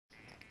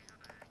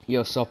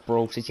Yo, sup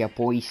bros, it's your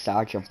boy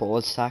Sergeant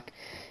Ballsack.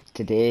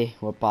 Today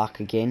we're back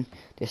again,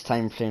 this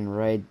time playing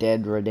Red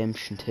Dead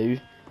Redemption 2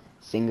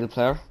 single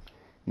player.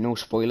 No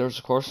spoilers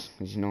of course,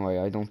 because you know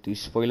I don't do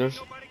spoilers.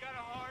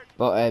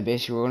 But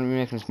basically we're going to be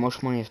making as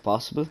much money as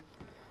possible.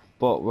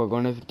 But we're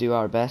going to do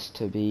our best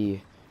to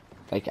be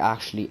like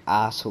actually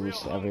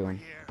assholes to everyone.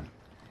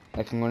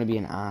 Like I'm going to be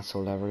an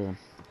asshole to everyone.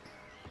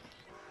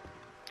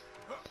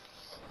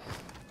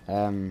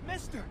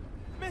 Mister!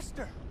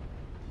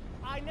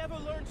 I never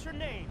learned your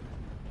name.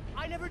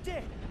 I never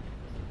did.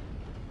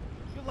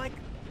 You're like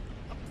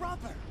a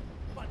brother,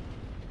 but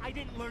I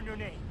didn't learn your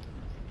name.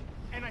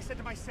 And I said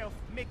to myself,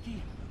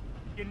 Mickey,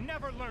 you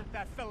never learned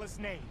that fella's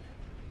name.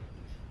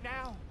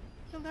 Now,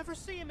 you'll never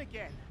see him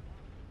again.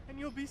 And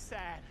you'll be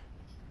sad.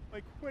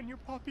 Like when your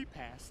puppy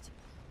passed.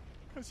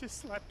 'Cause you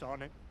slept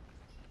on it.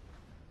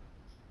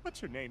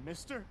 What's your name,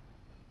 mister?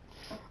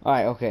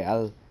 Alright, okay,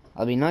 I'll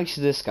be nice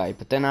to this guy,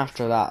 but then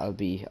after that I'll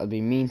be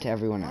mean to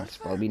everyone else,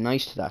 but I'll be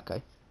nice to that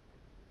guy.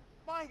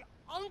 My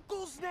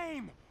uncle's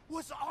name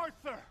was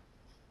Arthur.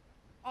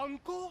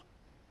 Uncle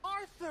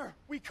Arthur,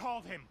 we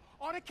called him,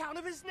 on account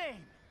of his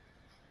name.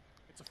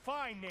 It's a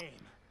fine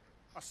name,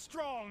 a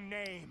strong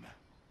name,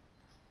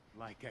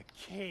 like a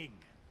king.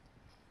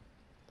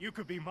 You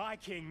could be my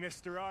king,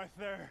 Mr.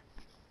 Arthur.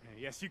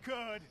 Yes, you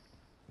could.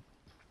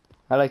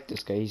 I like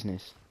this guy, he's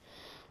nice.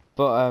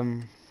 But,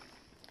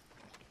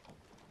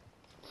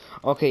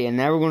 okay, and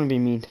now we're going to be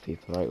mean to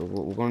people, right?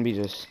 We're going to be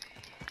just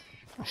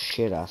a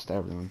shit ass to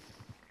everyone.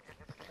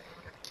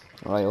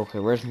 Right, okay,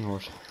 where's my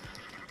horse?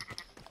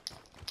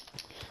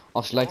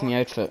 Also, like my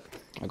outfit.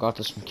 I got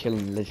this from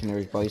killing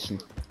legendary bison.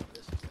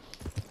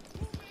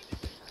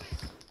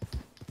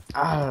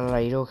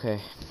 Alright, okay.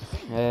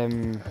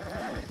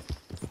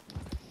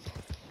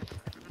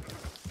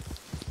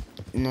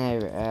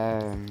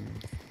 Now,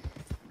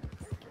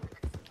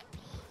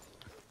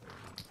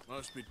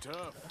 Must be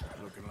tough,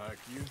 looking like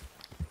you.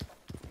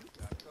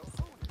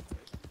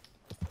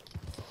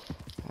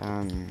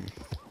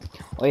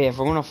 oh yeah, if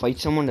we're gonna fight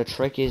someone, the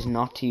trick is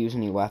not to use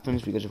any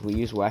weapons, because if we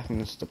use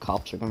weapons, the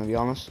cops are gonna be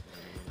on us.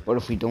 But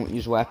if we don't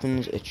use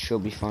weapons, it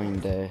should be fine.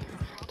 The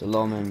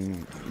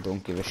lawmen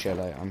don't give a shit.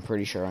 I'm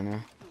pretty sure I know.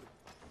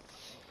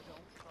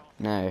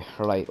 Now,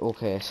 right,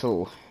 okay,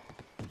 so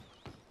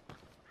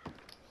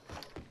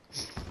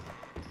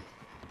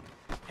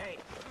Hey,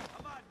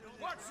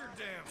 watch your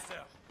damn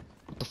self.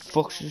 what the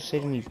fuck should you say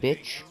to me,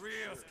 bitch?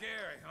 Real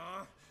scary,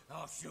 huh?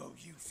 I'll show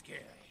you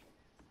scary.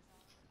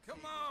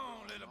 Come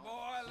on, little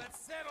boy, let's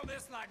settle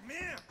this like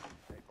men.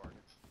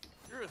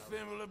 You're a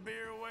thimble of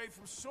beer away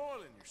from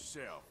soiling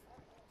yourself.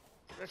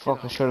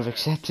 Fuck, I should have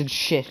accepted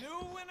shit. Knew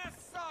when I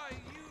saw you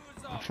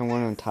was all Actually, I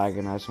want to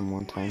antagonize him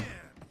one time.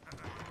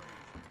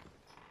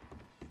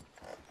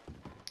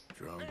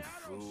 drunk Hey, I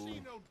don't fool. see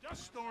no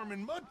dust storm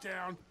in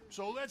Mudtown,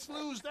 so let's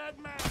lose that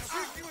mask.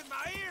 Shoot you with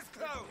my ears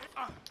closed.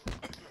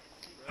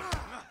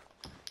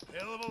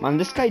 Hell of a Man,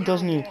 this guy line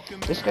doesn't you're even. walking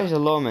This there. guy's a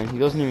lawman. He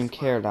doesn't even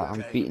care that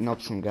I'm beating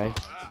up some guy.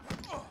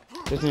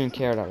 Doesn't even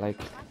care that, like,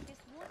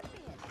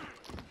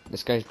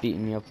 this guy's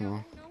beating me up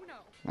now.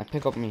 I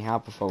pick up my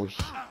hat before we. Who's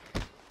talking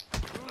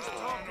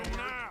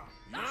now?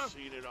 You've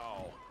seen it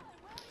all.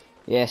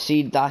 Yeah,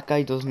 see, that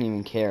guy doesn't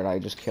even care that I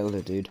just killed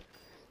a dude.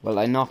 Well,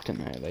 I knocked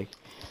him out, like.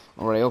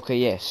 Alright, okay,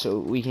 yeah, so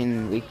we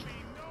can. No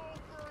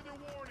further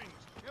warnings.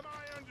 Am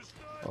I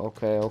understood?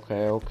 Okay,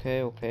 relax.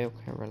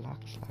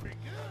 Pretty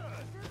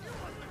good. You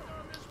must have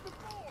done this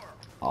before.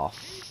 Oh,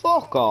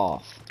 fuck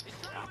off.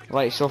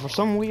 Right, so for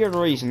some weird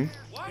reason.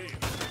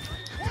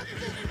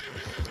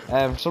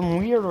 The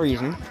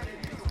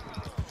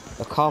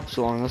cops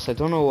want us, I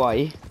don't know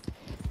why.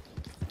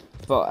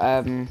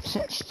 But,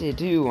 since they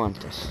do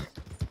want us,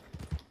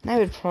 now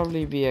would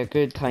probably be a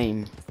good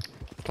time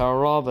to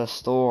rob a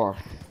store,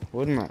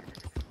 wouldn't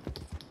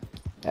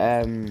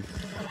it?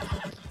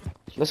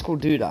 Let's go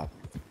do that.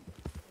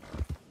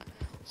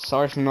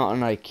 Sorry for not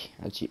like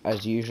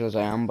as usual as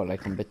I am, but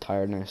like I'm a bit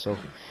tired now, so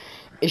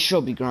it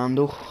should be grand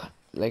though.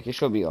 Like it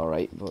should be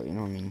alright, but you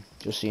know what I mean,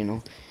 just so you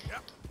know.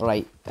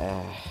 Right,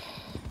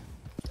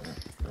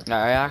 now,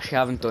 I actually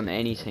haven't done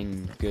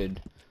anything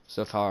good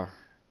so far,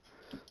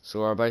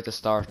 so we're about to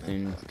start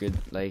doing good,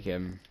 like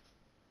Oh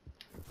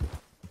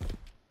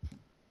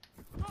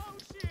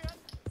shit!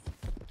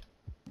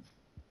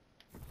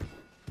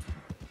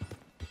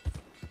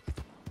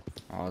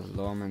 oh, the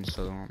lawmen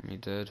still want me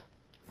dead.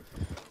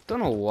 Don't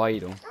know why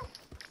though.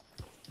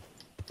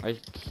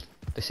 Like,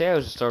 they say I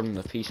was disturbing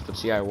the peace, but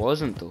see I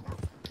wasn't though.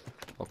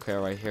 Okay,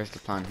 right, here's the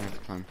plan,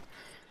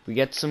 We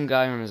get some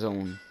guy on his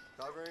own.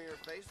 Covering your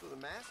face with a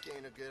mask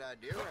ain't a good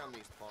idea around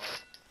these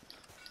parts.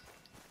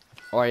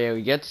 Oh yeah,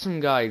 we get some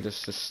guy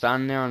just to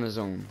stand there on his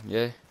own,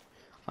 yeah?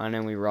 And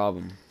then we rob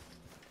him.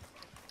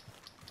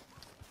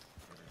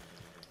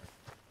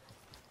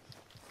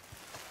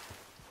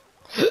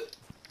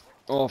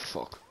 Oh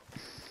fuck.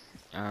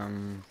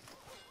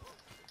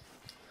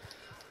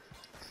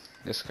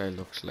 This guy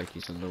looks like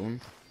he's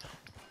alone.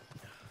 I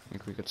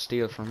think we could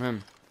steal from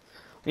him.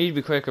 We need to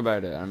be quick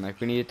about it, and like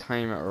we need to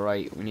time it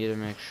right. We need to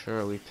make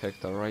sure we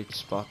pick the right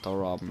spot to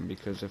rob him,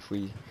 because if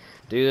we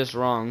do this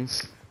wrong,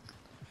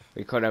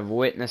 we could have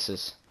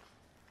witnesses.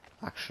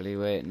 Actually,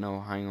 wait, no,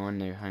 hang on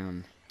now, hang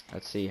on.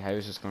 Let's see, how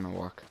is this gonna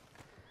work?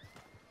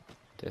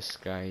 This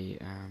guy,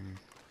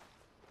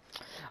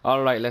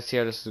 alright, let's see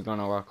how this is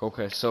gonna work.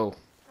 Okay, so Oh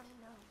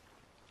no,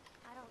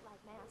 I don't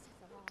like masks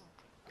at all.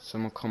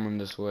 someone coming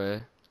this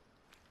way.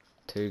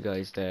 Two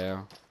guys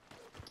there.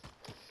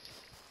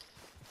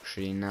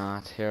 Actually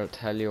not. Here, I'll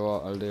tell you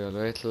what, I'll do a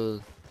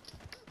little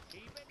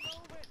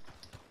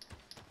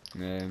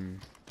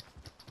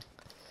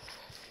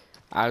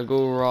I'll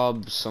go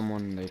rob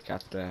someone like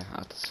at the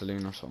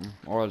saloon or something.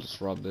 Or I'll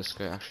just rob this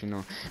guy. Actually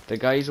no. The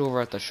guys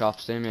over at the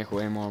shops, they make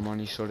way more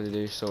money, so they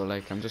do, so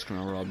like I'm just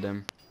gonna rob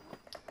them.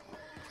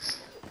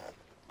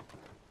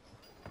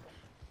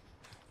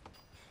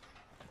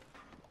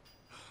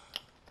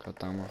 God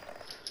damn it.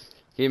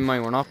 Keep in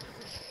mind we're not.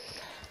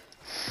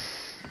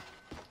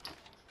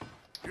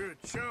 You're a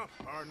chump,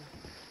 Arden.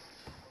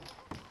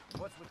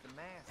 What's with the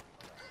mask?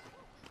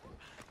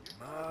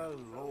 My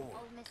lord.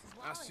 Oh, Mrs.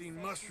 I Wallace seen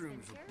says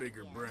mushrooms she's with been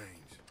bigger careful.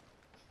 brains.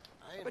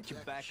 I ain't Bet you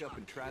exactly back up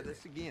and shocked try to hear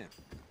this again.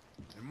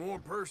 And more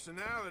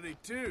personality,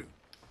 too.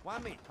 Why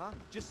me, huh?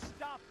 Just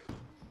stop it.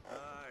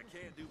 I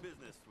can't do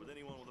business with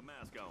anyone with a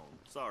mask on.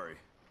 Sorry.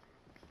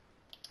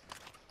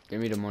 Give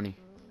me the money.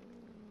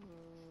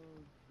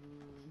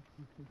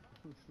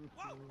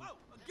 Whoa, whoa!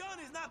 A gun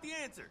is not the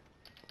answer!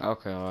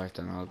 Okay, alright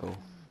then, I'll go.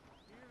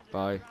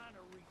 Bye. Trying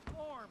to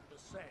reform the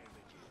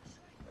savages,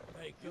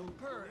 make them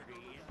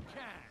pretty and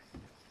kind.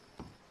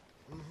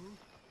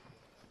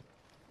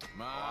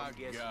 My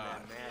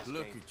God,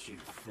 look at you,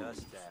 fool.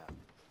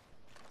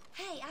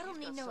 Hey, I don't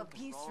need no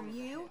abuse from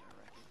you.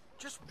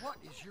 Just what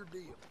is your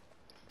deal?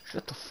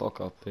 Shut the fuck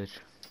up, bitch.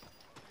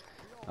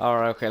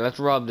 Alright, okay, let's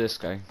rob this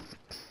guy.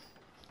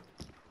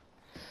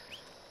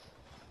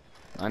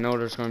 I know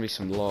there's gonna be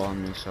some law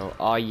on me, so...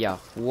 Oh yeah,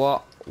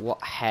 what,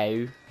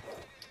 how?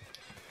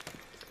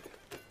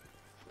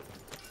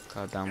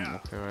 God damn it,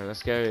 okay, right,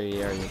 let's get out of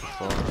the area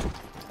before...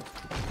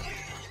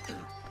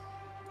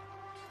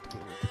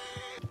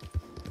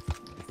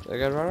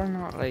 Like, I'd rather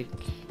not, like...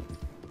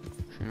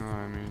 You know what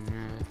I mean,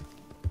 yeah.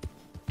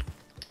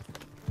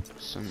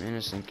 Some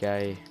innocent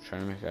guy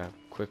trying to make a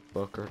quick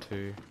buck or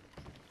two.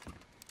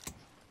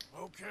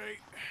 Okay,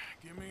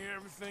 give me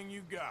everything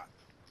you got.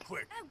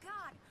 Quick. Oh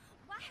God,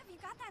 why have you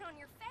got that on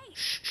your face?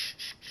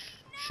 Shh.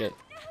 Shit.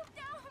 No,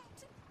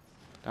 don't.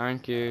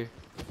 Thank you.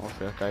 Oh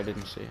fuck, I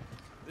didn't see it.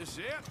 This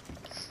it?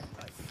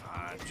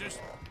 Fine, just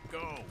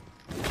go.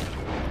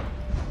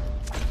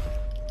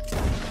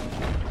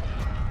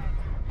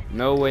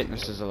 No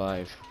witnesses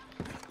alive.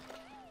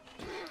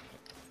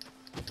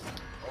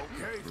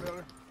 Okay,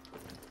 fella.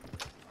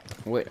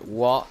 Wait,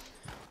 what?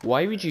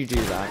 Why would you do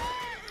that?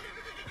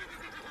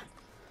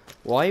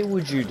 Why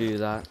would you do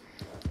that?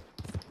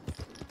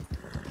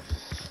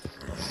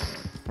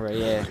 Right,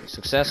 yeah.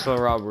 Successful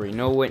robbery.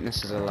 No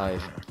witnesses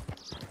alive.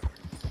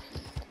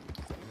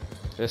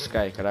 This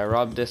guy. Could I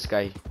rob this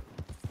guy?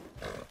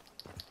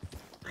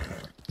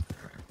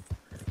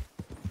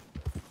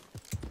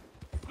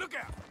 Look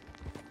out!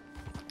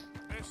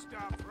 Best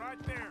stop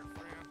right there,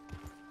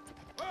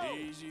 friend.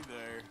 Easy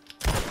there.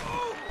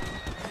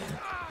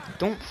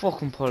 Don't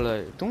fucking pull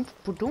out. Don't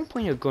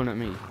point your gun at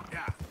me.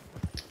 Yeah.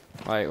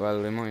 Right,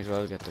 well, we might as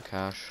well get the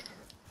cash.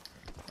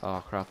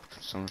 Oh crap,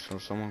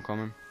 someone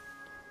coming.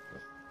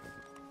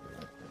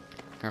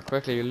 Now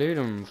quickly loot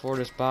him before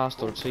this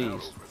bastard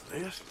sees.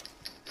 This?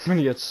 When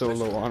he gets so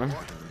low on him.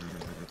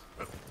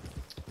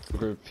 A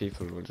group of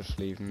people will just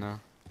leave him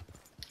there.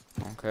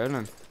 Okay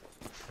then.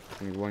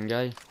 Only one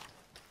guy.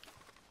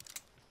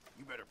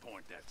 You better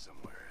point that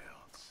somewhere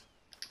else.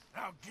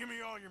 Now give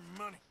me all your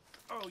money.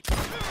 Oh,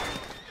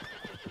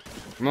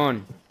 Come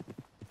on.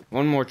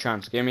 One more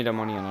chance. Give me the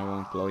money and I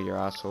won't blow your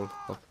asshole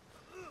up.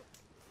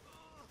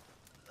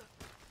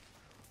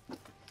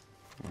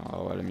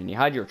 Oh, well, I mean, you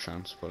had your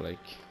chance, but like...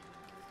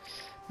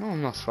 No,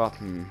 I'm not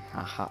swapping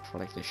a hat for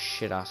like this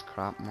shit ass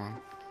crap, man.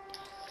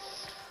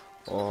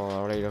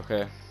 Alright,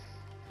 okay.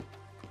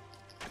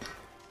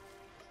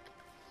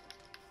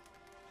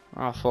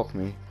 Ah, fuck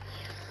me.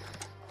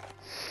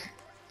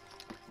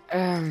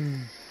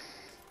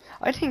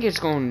 I think it's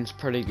going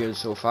pretty good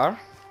so far.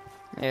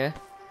 Yeah.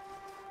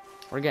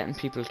 We're getting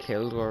people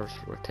killed, we're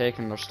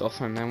taking their stuff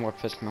and then we're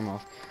pissing them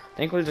off. I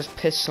think we'll just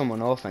piss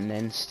someone off and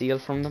then steal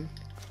from them.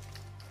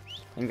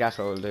 I think that's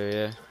what we'll do,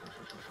 yeah.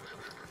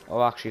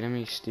 Oh, actually, let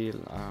me steal.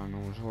 I don't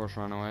know, his horse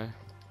ran away.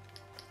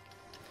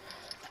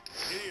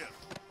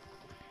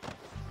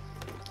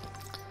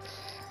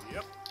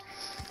 Yep.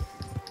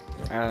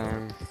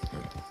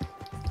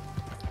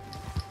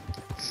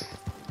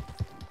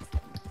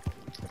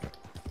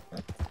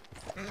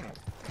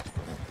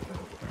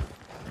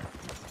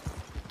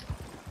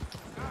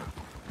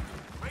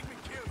 Make me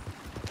kill you.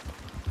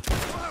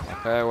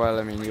 Okay, well,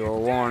 I mean, you were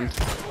warned.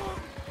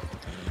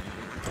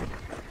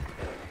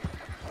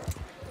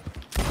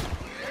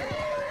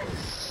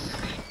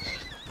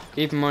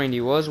 Keep in mind,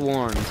 he was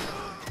warned.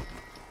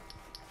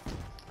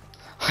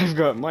 I've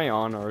got my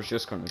honor is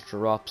just gonna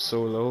drop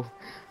so low.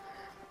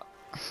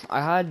 I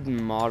had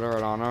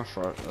moderate honor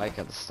for like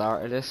at the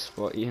start of this,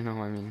 but you know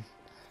what I mean.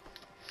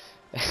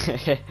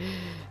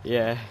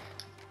 Yeah.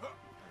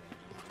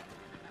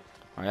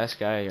 Alright, let's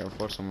get out of here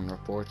before someone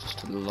reports us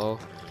to the law.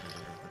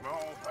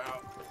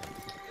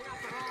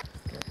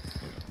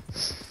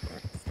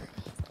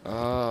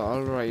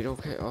 Alright,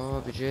 okay.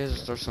 Oh, but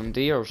Jesus, there's some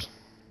deers.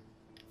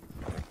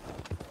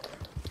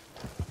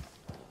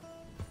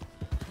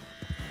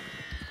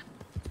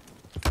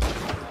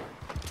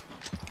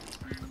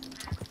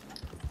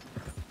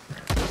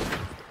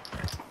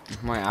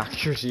 My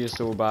accuracy is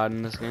so bad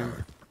in this game.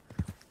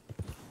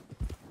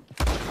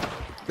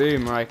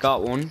 Boom, right,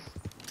 got one.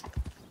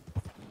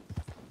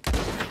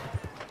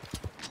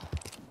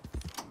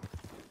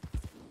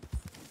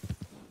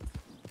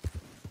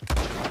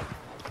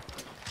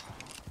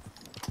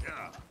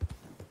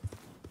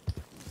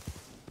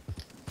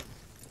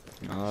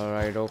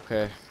 Alright,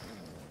 okay.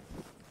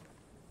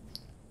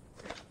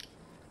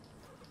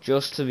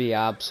 Just to be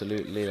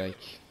absolutely like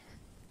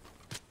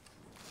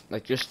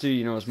just do,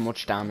 you know, as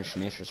much damage to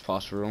nature as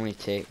possible. We'll only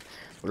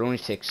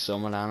take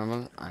some of the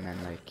animal and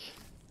then like,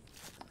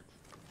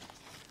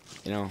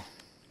 you know.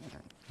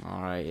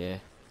 Alright, yeah.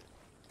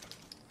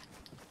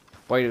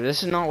 By the way,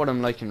 this is not what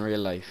I'm like in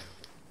real life.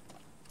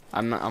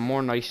 I'm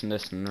more nice in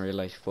this than in real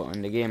life, but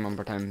in the game I'm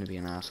pretending to be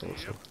an asshole,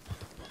 so.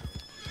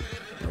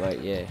 Right,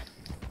 yeah.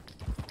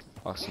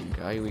 Awesome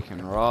guy we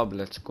can rob,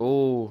 let's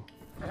go.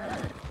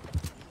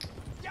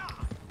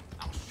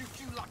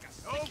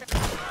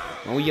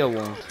 No, you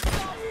won't.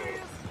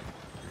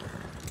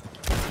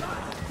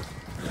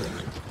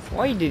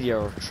 Why did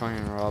you try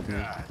and rob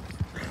me?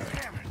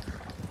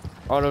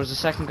 Oh, there was a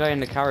second guy in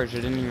the carriage,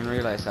 I didn't even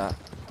realise that.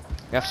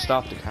 You have to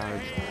stop the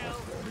carriage.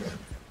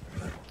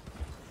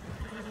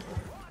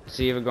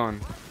 See you have a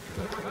gun.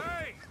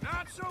 Hey,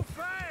 not so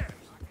fast!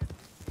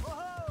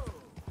 Whoa!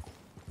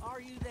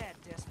 Are you that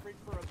desperate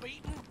for a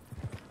beating?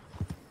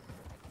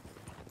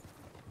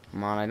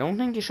 Man, I don't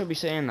think you should be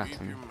saying that to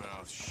Keep me. your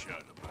mouth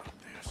shut about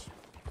this.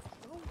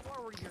 Don't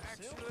worry yourself.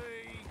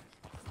 Actually,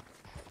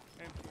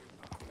 empty your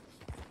mouth.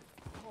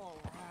 All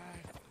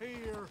right,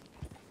 here.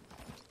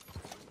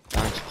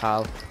 Thanks,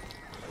 pal.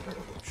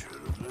 Should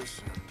have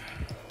listened.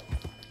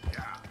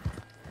 Yeah.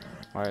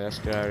 Alright, let's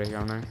get out of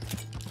here now.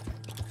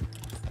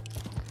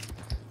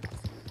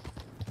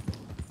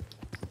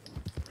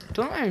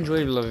 Don't know how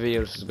enjoyable a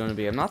video this is going to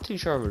be. I'm not too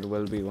sure if it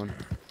will be one.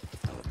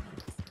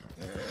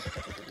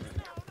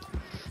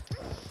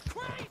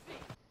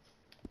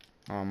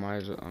 Oh, might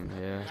as well.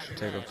 Yeah, I should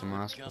take up the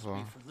mask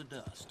before.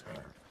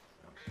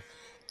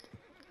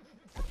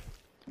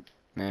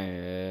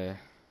 Yeah,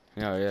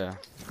 yeah.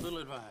 Little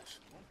advice.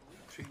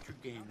 Treat your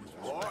game with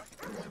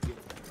respect. Get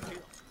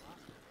kills.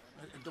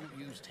 Don't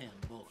use 10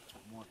 bullets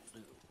with one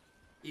dude.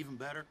 Even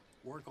better,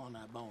 work on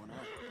that bow and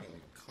arrow.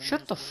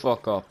 Shut the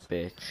fuck up,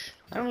 bitch.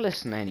 I don't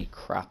listen to any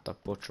crap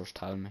that butchers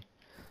tell me.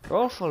 They're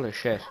all full of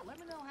shit. Let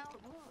me know how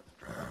it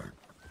works.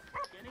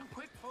 Get in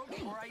quick, folks,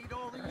 before I eat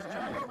all these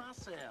jobs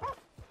myself.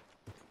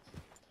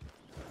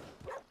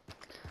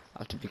 I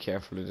have to be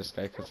careful of this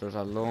guy because there's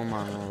a low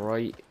man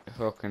right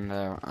fucking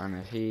there, and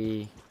if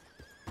he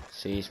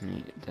sees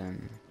me,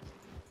 then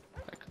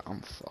like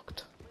I'm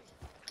fucked.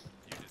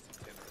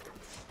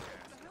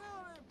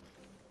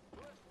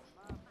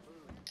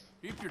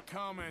 Keep your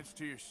comments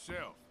to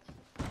yourself.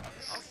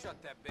 I'll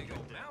shut that big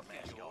old mouth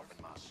of yours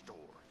in my store.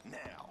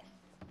 Now.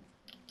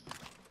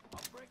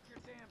 I'll break your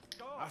damn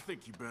skull. I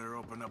think you better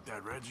open up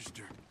that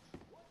register.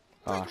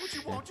 Oh Make what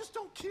shit. you want, just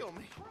don't kill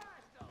me.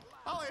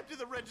 I'll empty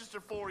the register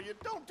for you.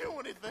 Don't do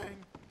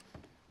anything.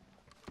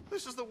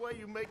 This is the way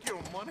you make your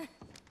money.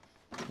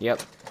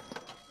 Yep.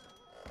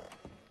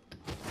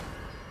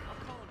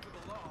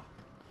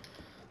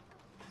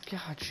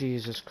 God,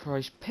 Jesus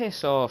Christ,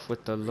 piss off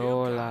with the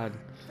law, lad.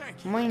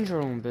 Mind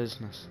your own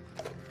business.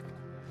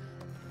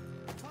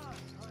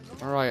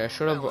 Alright, I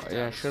should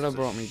have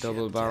brought me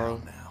double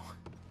barrel.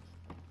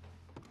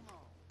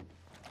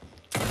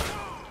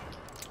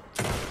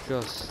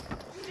 Just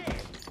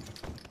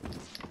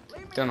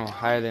don't know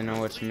how they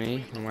know it's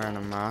me. I'm wearing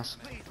a mask.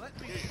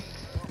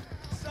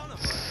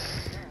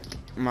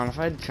 Man, if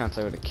I had a chance,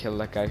 I would have killed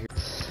that guy here.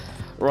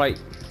 Right,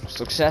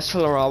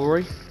 successful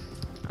robbery,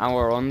 and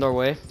we're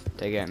underway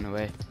to getting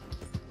away.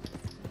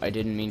 I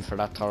didn't mean for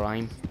that to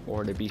rhyme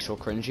or to be so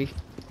cringy.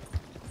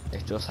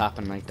 It just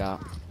happened like that.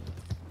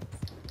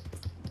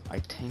 I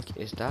think,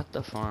 is that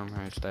the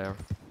farmhouse there?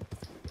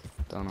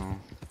 Don't know.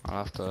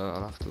 I'll have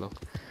to look.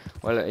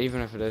 Well,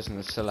 even if it isn't,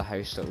 it's still a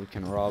house that we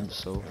can rob.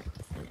 So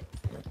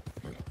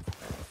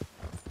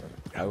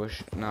I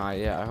wish. Nah,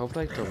 yeah. I hope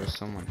like there was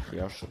someone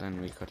here, so then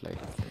we could like.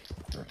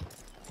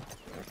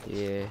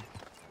 Yeah.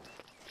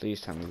 Please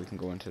tell me we can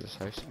go into this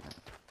house.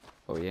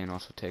 Oh yeah, and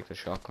also take the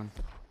shotgun.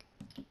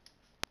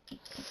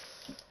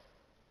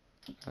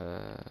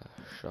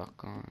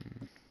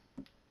 Shotgun.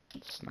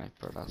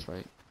 Sniper, that's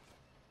right.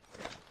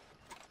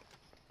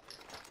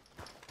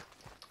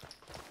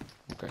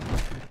 Okay.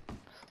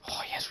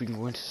 Oh yes, we can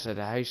go into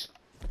the house.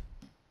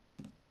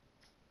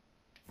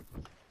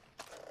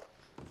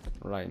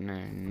 Right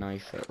now,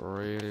 knife it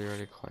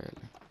really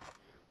quietly.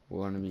 We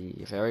want to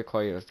be very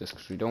quiet with this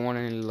because we don't want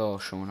any law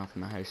showing up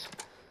in the house.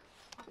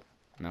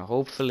 Now,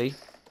 hopefully,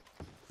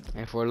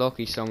 if we're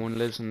lucky, someone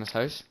lives in this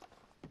house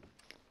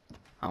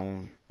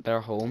and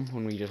they're home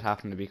when we just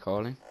happen to be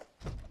calling.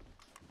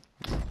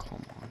 Oh,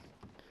 come on,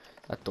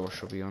 that door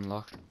should be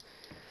unlocked.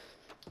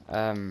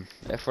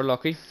 If we're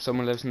lucky,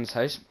 someone lives in this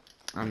house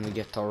and we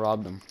get to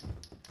rob them.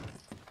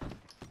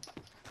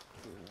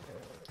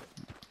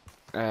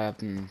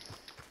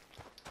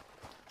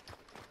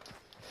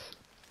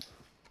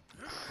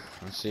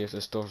 Let's see if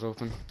this door's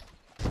open.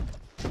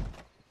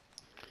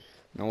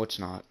 No, it's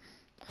not.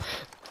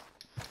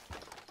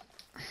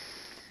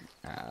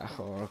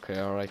 Okay,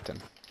 alright then.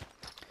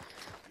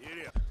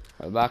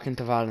 Well, back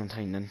into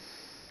Valentine then.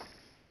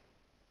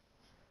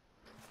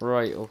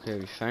 Right, okay,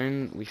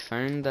 we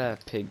found the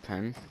pig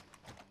pen.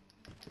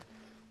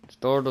 This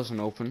door doesn't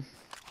open.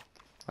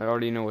 I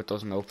already know it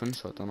doesn't open,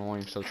 so I don't know why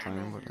I'm still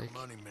trying, but like...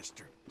 Money,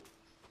 mister.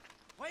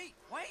 Wait,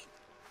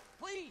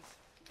 please.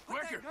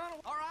 Quicker.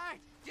 All right,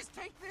 just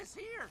take this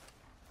here.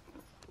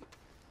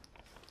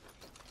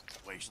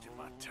 Wasting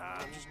my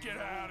time. Just get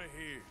out of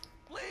here.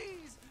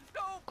 Please,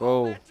 don't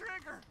Go. pull that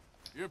trigger.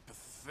 You're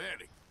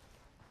pathetic.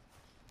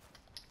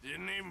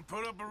 Didn't even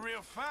put up a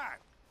real fight.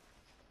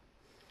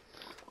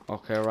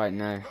 Okay, right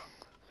now.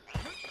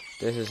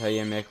 This is how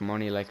you make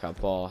money like a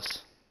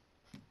boss.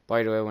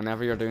 By the way,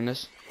 whenever you're doing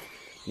this,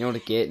 you know the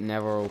gate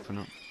never open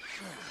up.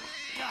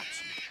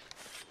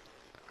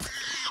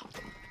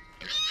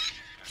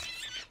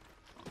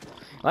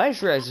 I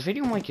just realized the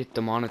video might get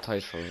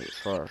demonetized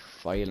for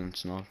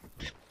violence and all.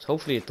 So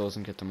hopefully it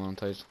doesn't get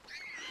demonetized.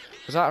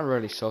 Because that would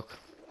really suck.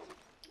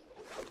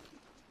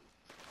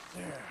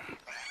 There you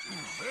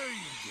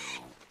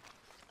go.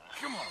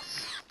 Come on.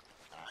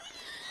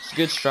 It's a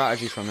good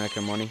strategy for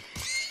making money.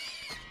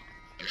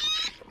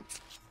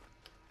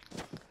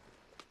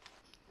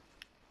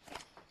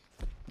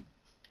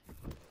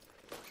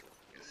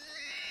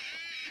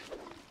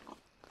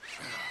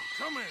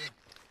 Come here.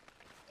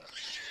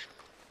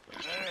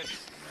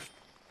 That's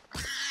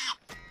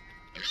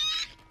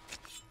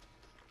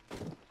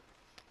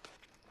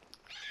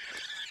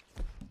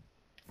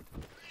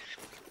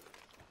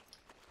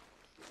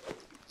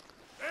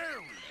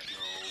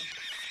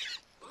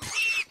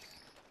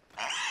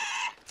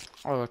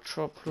Oh, a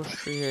truck plus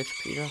 3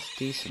 HP, that's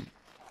decent.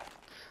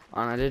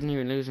 And I didn't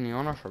even lose any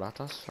honor for that,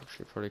 that's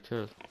actually pretty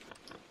cool.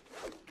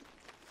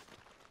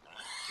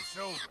 it's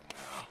over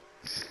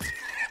now.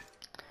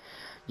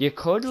 You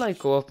could like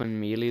go up and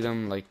melee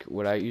them like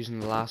without using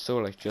the lasso,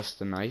 like just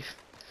the knife.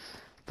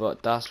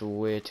 But that's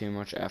way too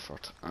much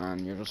effort,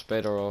 and you're just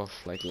better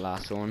off like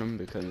lassoing them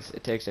because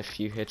it takes a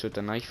few hits with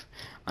the knife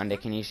and they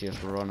can easily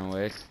just run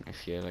away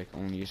if you like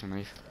only use a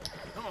knife.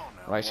 Come on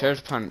now. Right,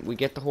 here's the plan. We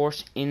get the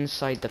horse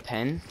inside the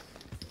pen.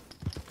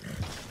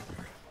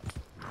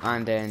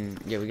 And then,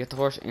 yeah, we get the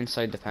horse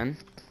inside the pen.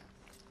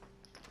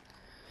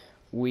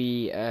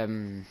 We,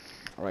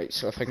 right,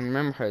 so if I can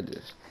remember how to do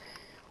this.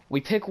 We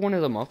pick one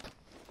of them up,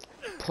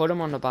 put him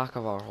on the back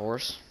of our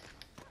horse,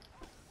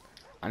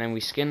 and then we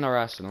skin the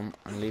rest of them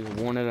and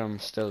leave one of them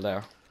still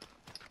there.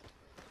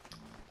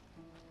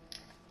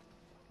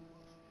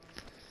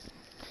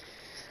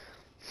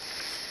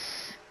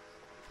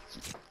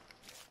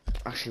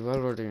 Actually,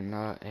 while we're doing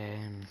that,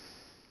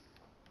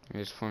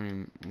 it's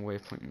funny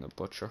waypointing the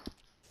butcher.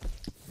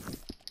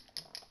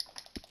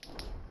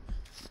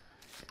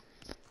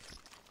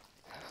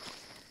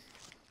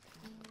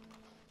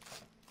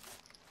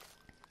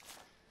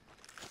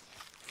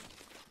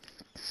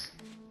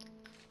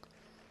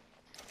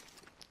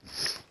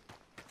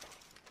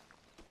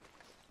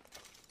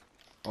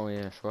 Oh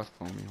yeah, I forgot to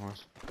put me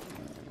horse.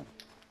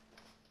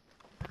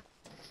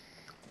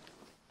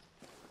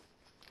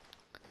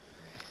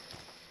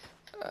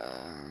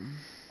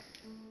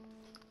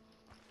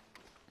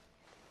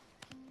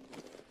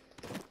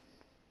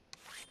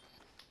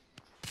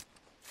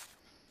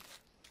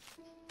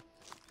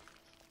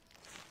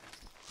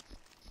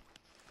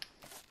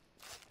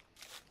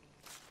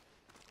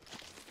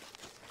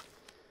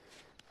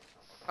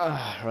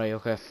 Right,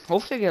 okay.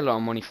 Hopefully I get a lot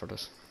of money for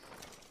this.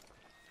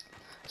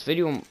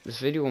 This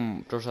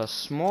video, there's a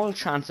small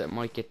chance it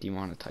might get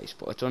demonetized,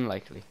 but it's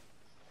unlikely.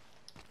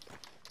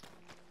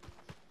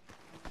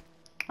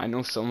 I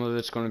know some of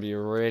it's going to be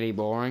really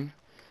boring,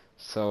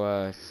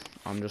 so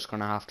I'm just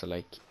going to have to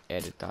like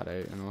edit that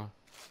out and all.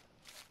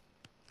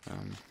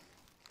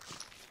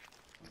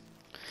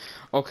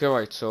 Okay,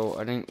 right, so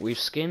I think we've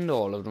skinned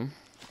all of them,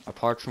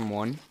 apart from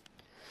one.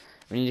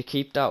 We need to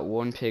keep that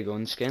one pig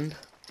unskinned,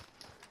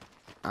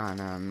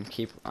 and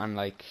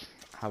like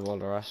have all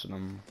the rest of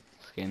them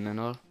skinned and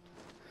all.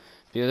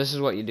 But yeah, this is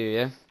what you do,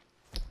 yeah?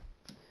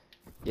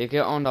 You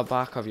get on the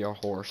back of your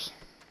horse,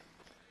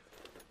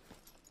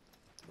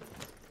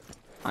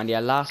 and you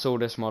lasso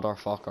this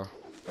motherfucker.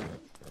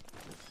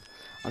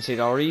 And see,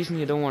 the reason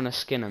you don't want to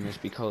skin him is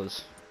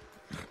because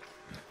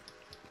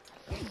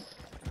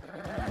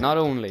not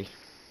only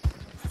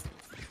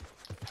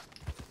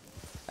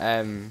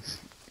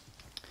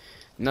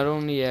not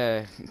only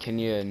can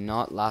you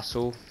not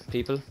lasso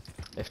people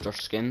if they're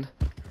skinned,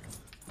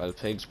 wild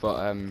pigs,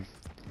 but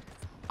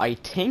I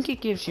think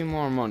it gives you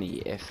more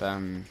money if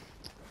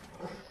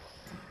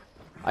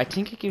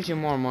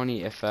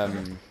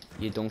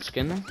you don't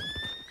skin them,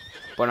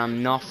 but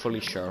I'm not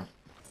fully sure.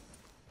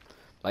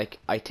 Like,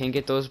 I think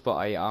it does, but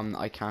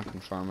I can't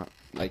confirm it.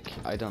 Like,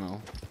 I don't know.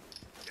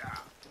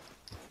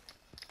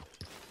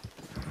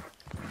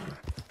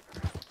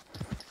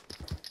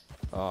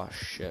 Oh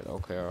shit,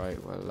 okay,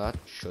 alright, well that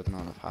should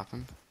not have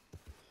happened.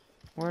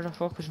 Where the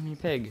fuck is me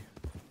pig?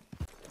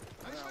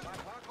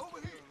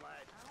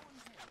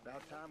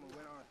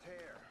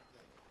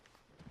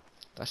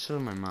 That's still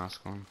my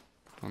mask on.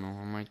 Don't know,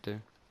 I might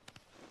do.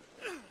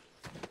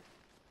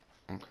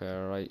 Okay,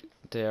 alright,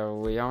 there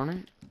we are now.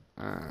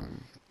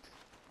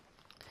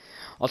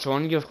 Also, I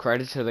want to give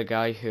credit to the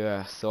guy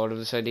who thought of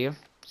this idea.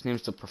 His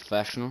name's The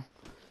Professional.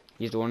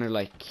 He's the one who,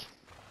 like...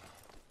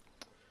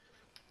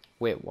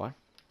 Wait, what?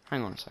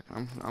 Hang on a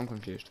second, I'm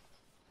confused.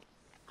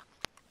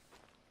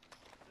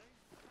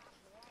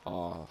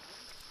 Oh,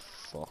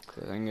 fuck.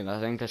 I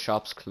think the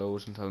shop's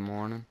closed until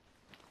morning.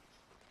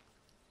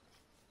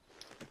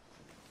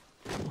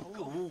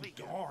 Oh,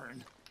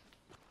 darn.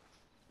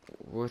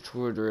 Which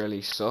would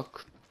really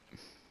suck.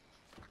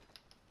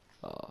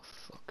 Oh,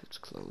 fuck, it's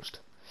closed.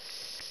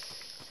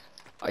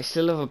 I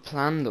still have a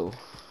plan, though.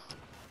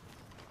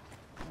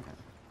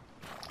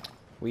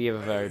 We have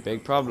a very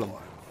big problem.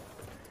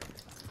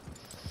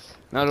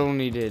 Not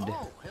only did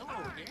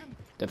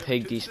the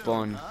pig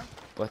despawn,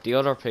 but the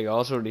other pig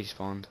also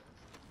despawned.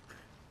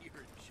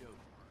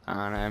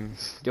 And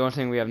the only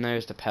thing we have now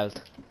is the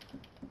pelt.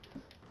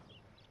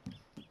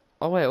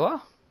 Oh wait,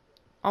 what?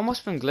 I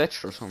must have been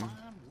glitched or something.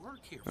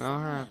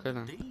 Oh, okay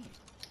then.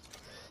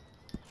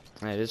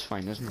 Yeah, it is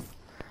fine, isn't it?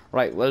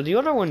 Right, well the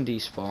other one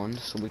despawned,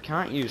 so we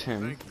can't use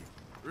him.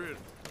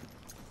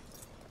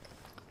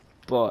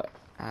 But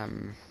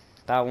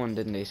that one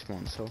didn't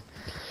despawn, so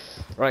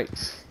right.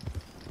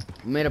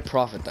 We made a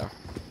profit there.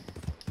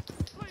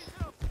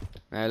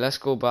 Now let's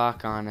go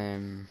back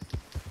and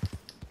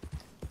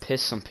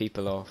piss some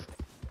people off.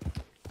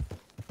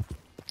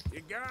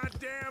 You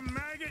goddamn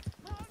maggot!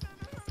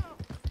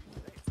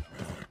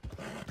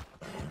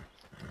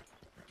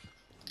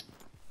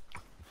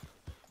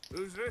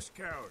 Who's this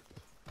coward?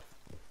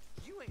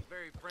 You ain't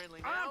very friendly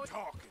now. I'm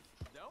talking.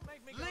 Don't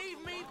make me Leave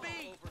me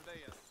be. over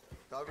this.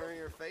 Covering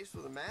your face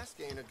with a mask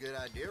ain't a good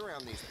idea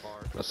around these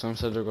parts. But some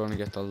said they're going to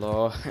get the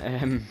law.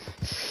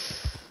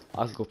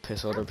 I'll go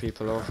piss other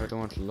people off. I don't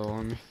want the law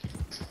on me.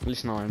 At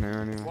least not in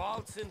there anyway.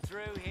 Waltzing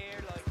through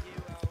here like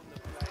you own the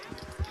place.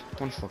 I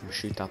want to fucking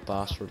shoot that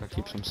bastard that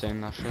keeps on saying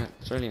that shit.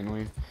 It's really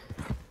annoying.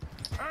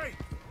 Hey,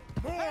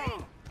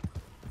 moron!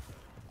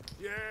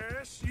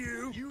 Yes,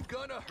 you. You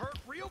gonna hurt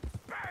real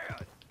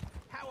bad.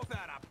 How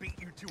about I beat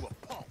you to a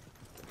pulp?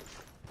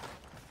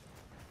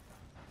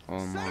 Oh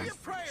Say my. your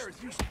prayers,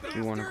 you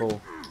You want to bastard.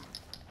 go?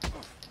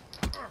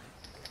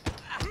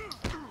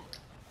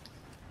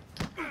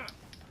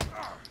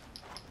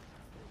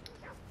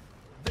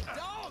 The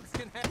dogs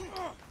can have.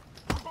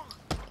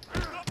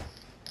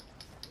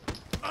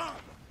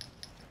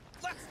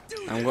 Let's do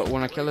And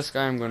when I kill this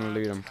guy, I'm going to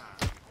loot him.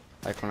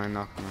 Like when I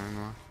knock him, I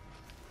know.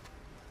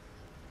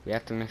 We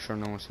have to make sure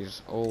no one sees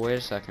us. Oh, wait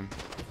a second.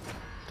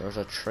 There's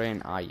a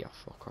train. Ah, you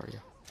fuck are you?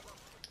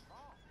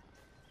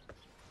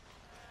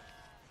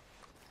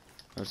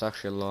 There's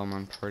actually a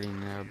lawman pretty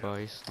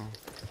nearby, so.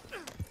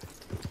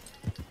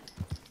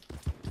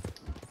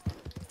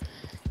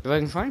 If I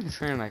can find the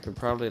train, I could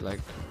probably, like,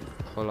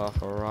 pull off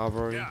a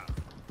robbery. Yeah.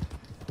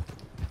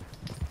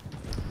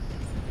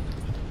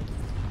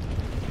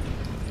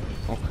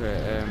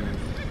 Okay,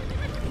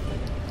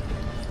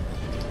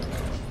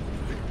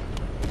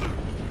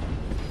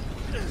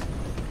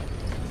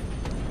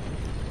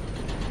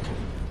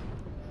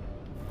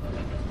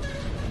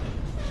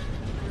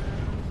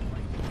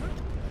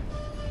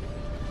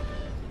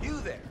 You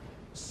there.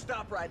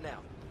 Stop right now.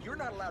 You're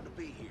not allowed to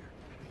be here.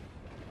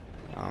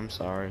 I'm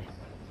sorry.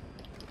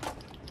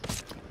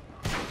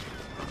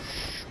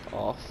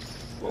 Oh,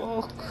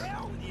 fuck.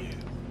 Hell you.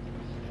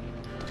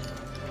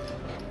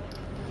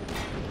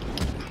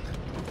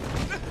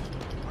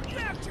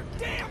 Get out your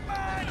damn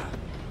mind.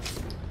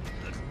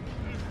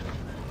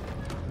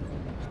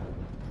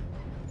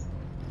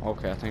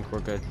 Okay, I think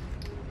we're good.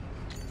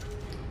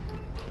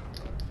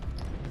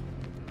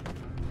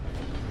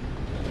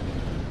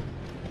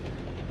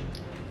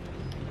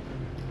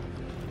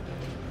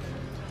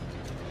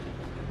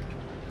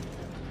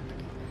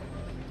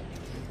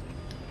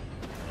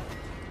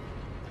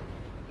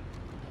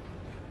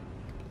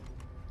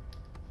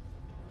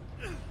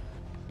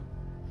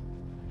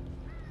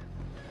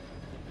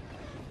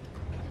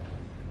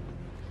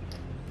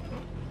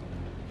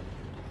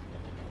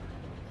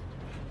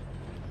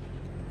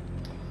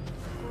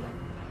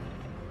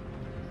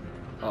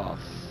 Oh,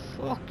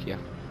 fuck yeah.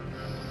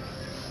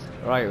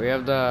 Right, we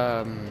have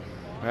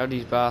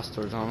these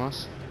bastards on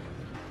us.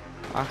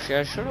 Actually,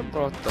 I should have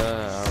brought the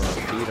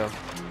Rdr2.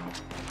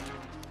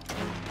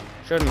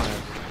 Shouldn't I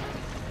have?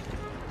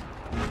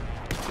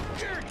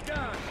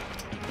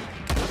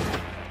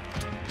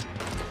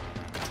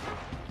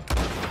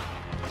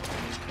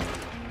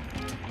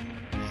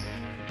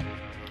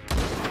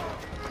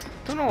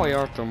 know why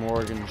Arthur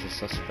Morgan's a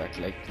suspect.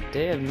 Like,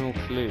 they have no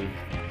clue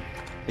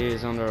he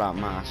is under that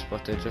mask,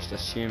 but they just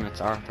assume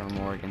it's Arthur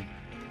Morgan.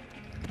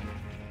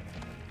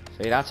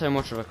 See, that's how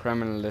much of a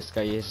criminal this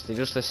guy is. They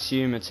just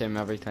assume it's him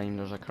every time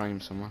there's a crime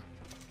somewhere.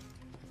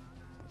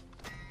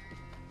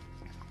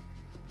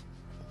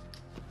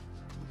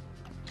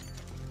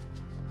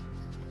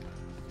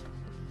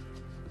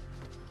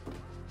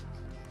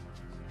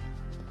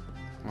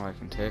 Oh, I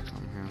can take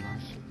some here,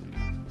 nice.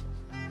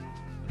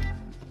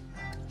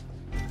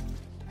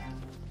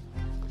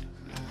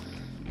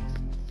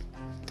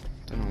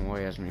 Don't know why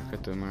he hasn't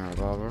equipped the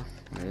revolver.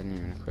 I didn't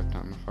even equip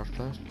that in the first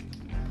place.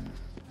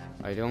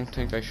 I don't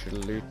think I should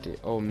loot the...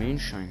 Oh,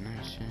 moonshine,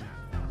 nice,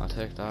 yeah. I'll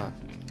take that.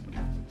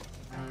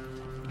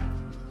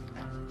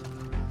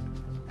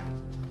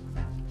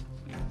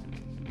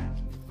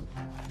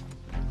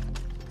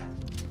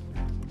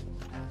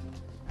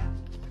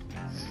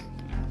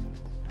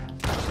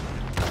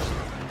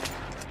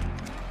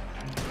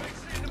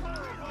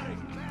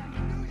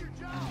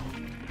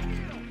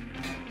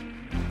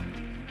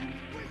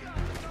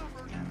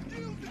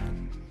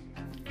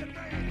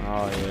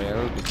 Oh yeah,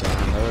 it'll be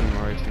grand. I wouldn't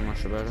worry too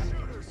much about it.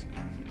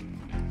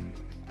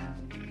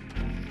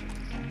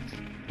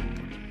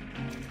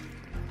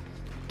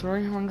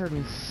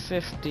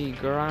 $350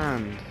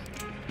 grand.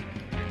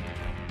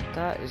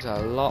 That is a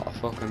lot of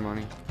fucking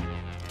money.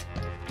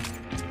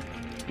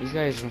 These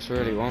guys must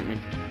really want me.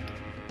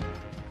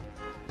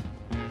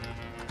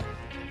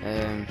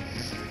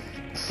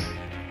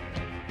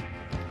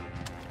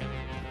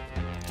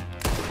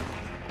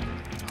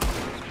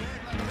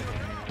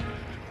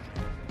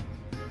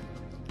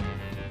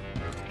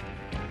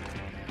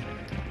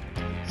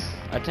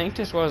 I think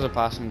this was a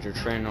passenger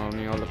train,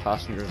 only all the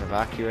passengers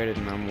evacuated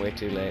and I'm way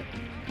too late.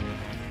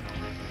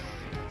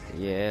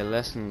 Yeah,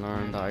 lesson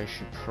learned, I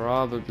should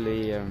probably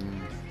be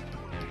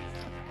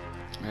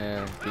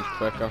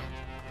quicker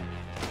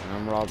when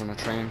I'm robbing a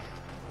train.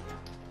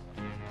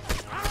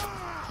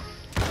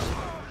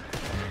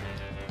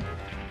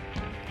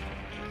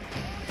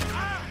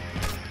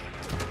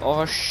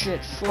 Oh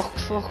shit,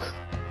 fuck.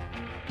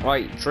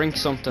 Right, drink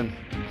something.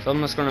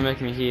 Something that's gonna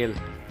make me heal.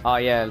 Oh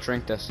yeah, I'll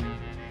drink this.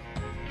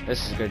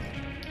 This is good.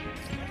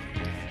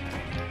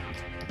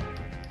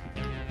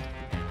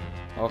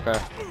 Okay.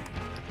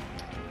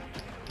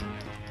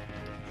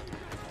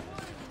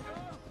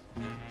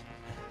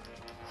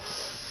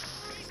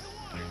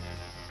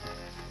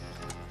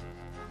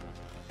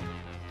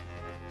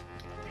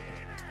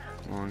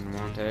 Come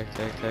on, take.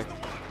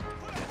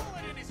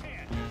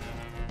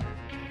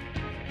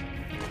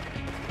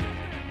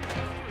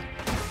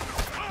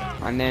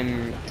 And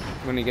then,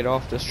 when you get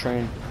off this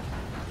train,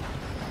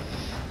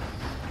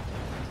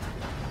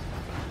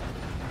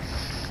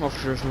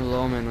 officers and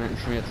lawmen waiting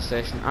for me at the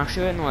station.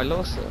 Actually, wait, no, I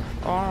lost it.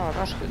 Oh,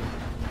 that's good.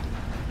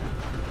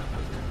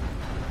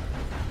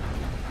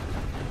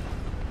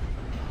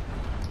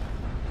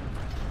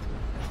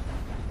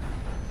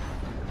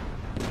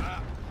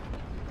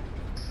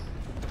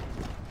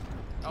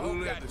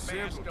 Who let the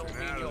simpleton don't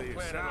mean out of you're the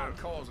planning on asylum?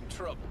 causing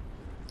trouble.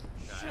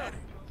 Shut it.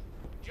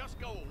 Just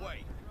go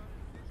away.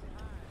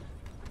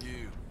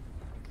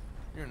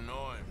 You're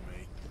annoying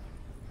me.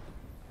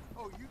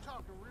 Oh, you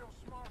talking real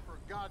smart for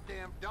a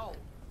goddamn dog.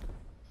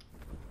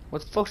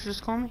 What the fuck did you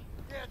just call me?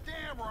 Yeah,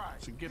 damn right.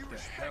 So get you the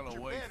respect hell your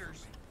away from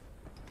betters.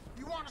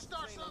 You want to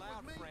start something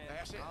with me?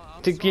 That's it.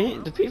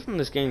 The people in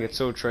this game get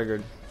so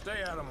triggered.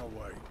 Stay out of my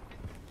way.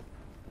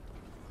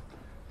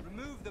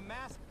 Remove the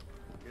mask.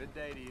 Good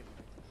day to you.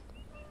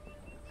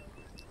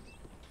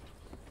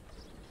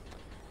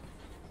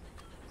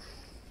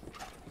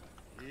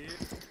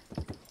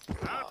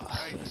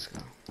 Let's go.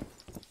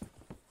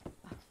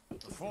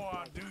 Before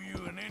I do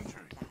you an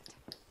injury.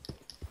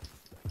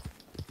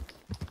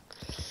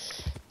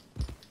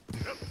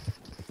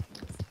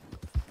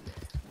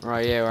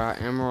 Right, yeah, we're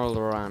at Emerald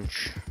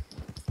Ranch.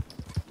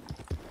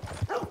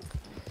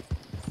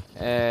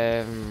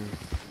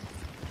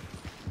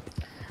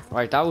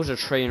 Right, that was a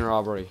train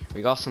robbery.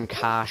 We got some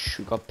cash,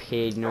 we got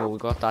paid, we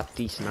got that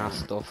decent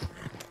ass stuff.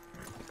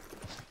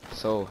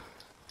 So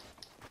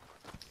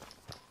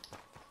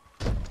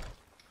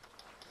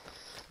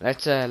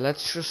let's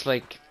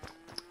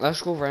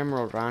go over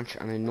Emerald Ranch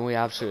and annoy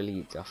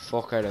absolutely the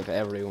fuck out of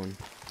everyone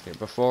here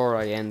before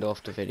I end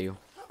off the video.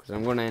 Because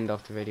I'm gonna end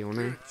off the video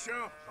now.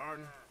 Chump,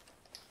 Harden.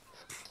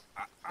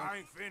 I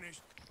ain't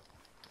finished.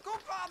 Go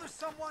bother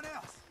someone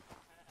else.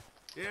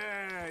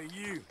 Yeah,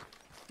 you.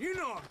 You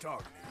know I'm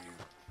talking to you.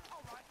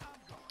 All right, I'm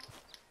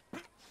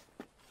going.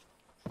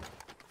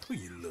 Who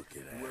you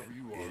looking at, Whoever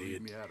you are,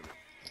 idiot? get me out of it,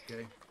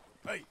 okay?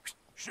 Hey,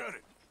 shut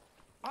it.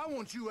 I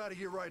want you out of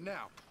here right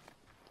now.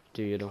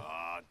 Do you though?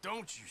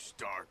 Don't you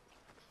start.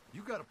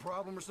 You got a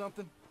problem or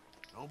something?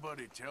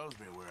 Nobody tells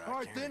me where All I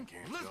right, can then, and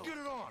can't let's go. get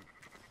it on.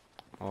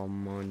 Oh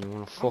man, you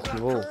wanna I'm fucking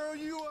gonna roll? curl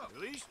you up.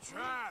 At least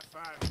try,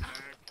 Five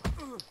Stack.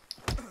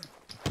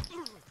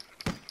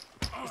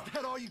 Is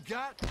that all you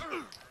got?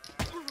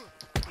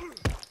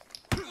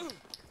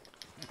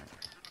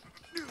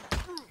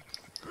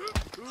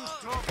 Who's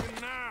talking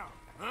now,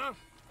 huh?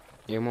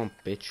 You won't,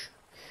 bitch.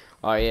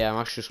 Oh yeah, I'm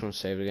actually just gonna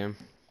save the game.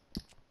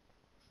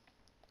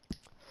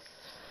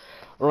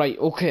 Right,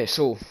 okay,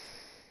 so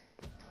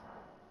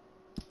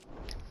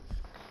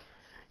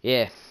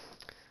yeah,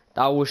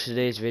 that was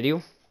today's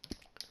video.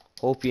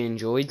 Hope you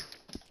enjoyed.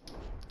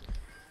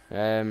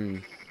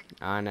 And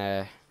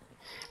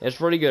it's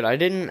pretty good. I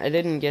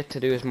didn't get to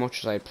do as much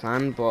as I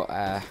planned, but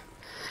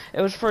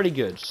it was pretty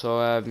good. So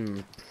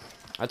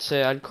I'd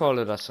say I'd call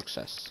it a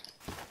success.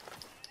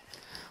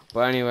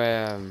 But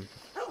anyway,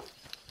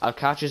 I'll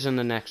catch you in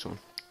the next one.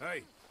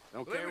 Hey,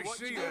 Don't let care me what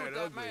see you do that with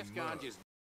that ugly mask on, mug. just